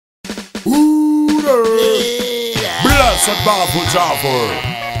Blessed BaffuChaffu.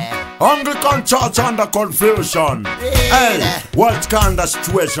 Anglican church under confusion. Hey, what kind of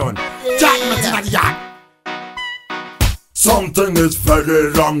situation? Something is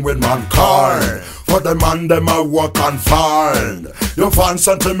very wrong with mankind. For the man them a work and find. You find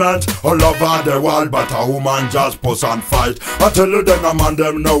sentiment all over the world, but a woman just pose and fight. I tell you then a man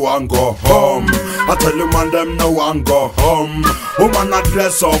them no one go home. I tell you man them no one go home. Woman not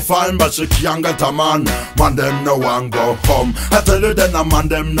dress so fine, but she can't get a man. Man them no one go home. I tell you then a man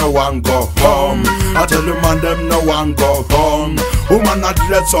them no one go home. I tell you man them no one go home. Woman not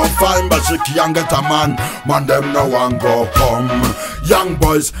dress so fine, but she can't get a man. Man them no one go home. Young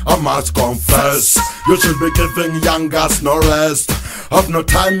boys, I must confess, you should be giving young girls no rest. Have no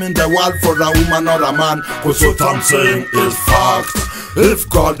time in the world for a woman or a man, cause what I'm saying is fact. If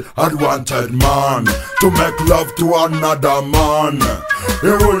God had wanted man to make love to another man,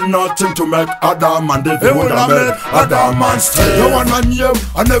 he would not think to make Adam, and if he would have made Adam and Steve. No one I knew,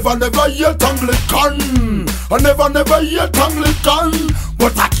 I never yet Anglican. I never yet Anglican.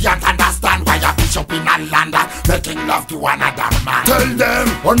 But I can't understand why a bishop in a land making love to another man. Tell them,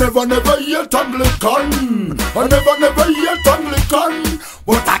 I never yet Anglican. I never yet Anglican.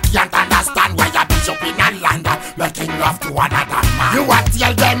 But I can't understand why a bishop in a land making love to another man. You want to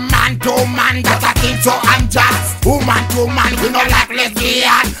tell them man to man that I think so unjust. Woman to man, we no like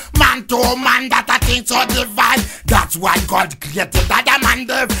lesbian. Man to man that I think so divine. That's why God created Adam and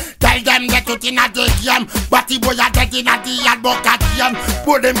Eve. Tell them get out in a the game, but the boy are dead in a the yard book again.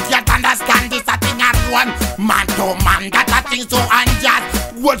 But them can't understand this a thing and one. Man to man that I think so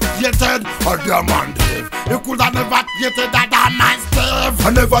unjust. Was created Adam and Eve. You could have never created Adam and Steve. I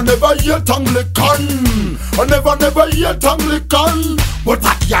never yet Anglican. I never yet Anglican. But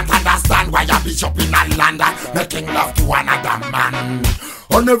I can't understand why a bishop in a land making love to another man.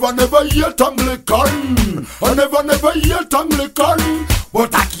 I never yet Anglican. I never yet Anglican.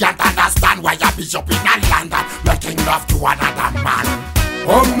 But I can't understand why a bishop in a land making love to another man.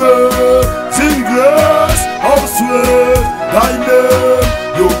 Amazing grace, how sweet thy name,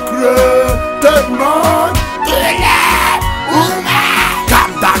 you created man. Woman,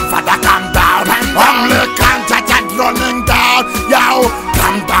 come down, Father, come down. Anglican church are running down. Yo,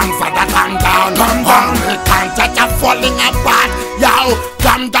 come down, Father, come down. Anglican church are falling apart. Yo,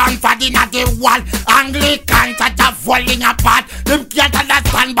 come down, Father, not the wall. Anglican church are falling apart. Them can't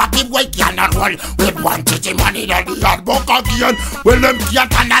understand, but the boy cannot roll. We want to see money that the yard book again. Well, them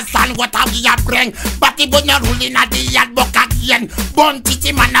can't understand what we are bring, but the boy not ruling at the yard book again. Born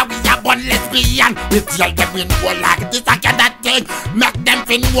titty man, we are born lesbian. We tell them we know like this, I cannot take. Make them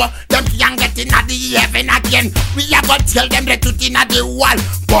feel more, them can't get in at the heaven again. We are gonna tell them the truth in at the wall.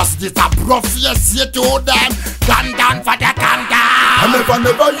 Boss, this a prophecy to them. Come down, Father, come down. I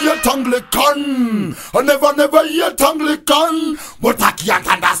never yet Anglican. I never yet Anglican. But I can't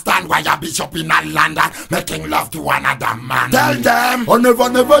understand why a bishop in a land making love to another man. Tell them, I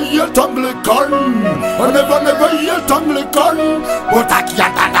never yet Anglican. I never yet Anglican. But I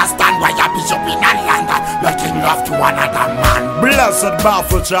can't understand why a bishop in a land making love to another man. Blessed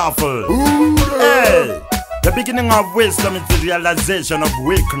BaffuChaffu. Hey. The beginning of wisdom is the realization of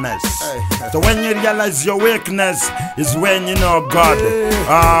weakness. So when you realize your weakness is when you know God.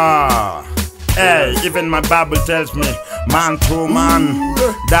 Hey, even my Bible tells me, man to man,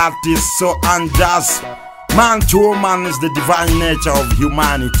 that is so unjust. Man to man is the divine nature of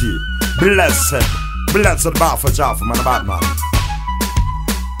humanity. Blessed BaffuChaffu, man, a bad man.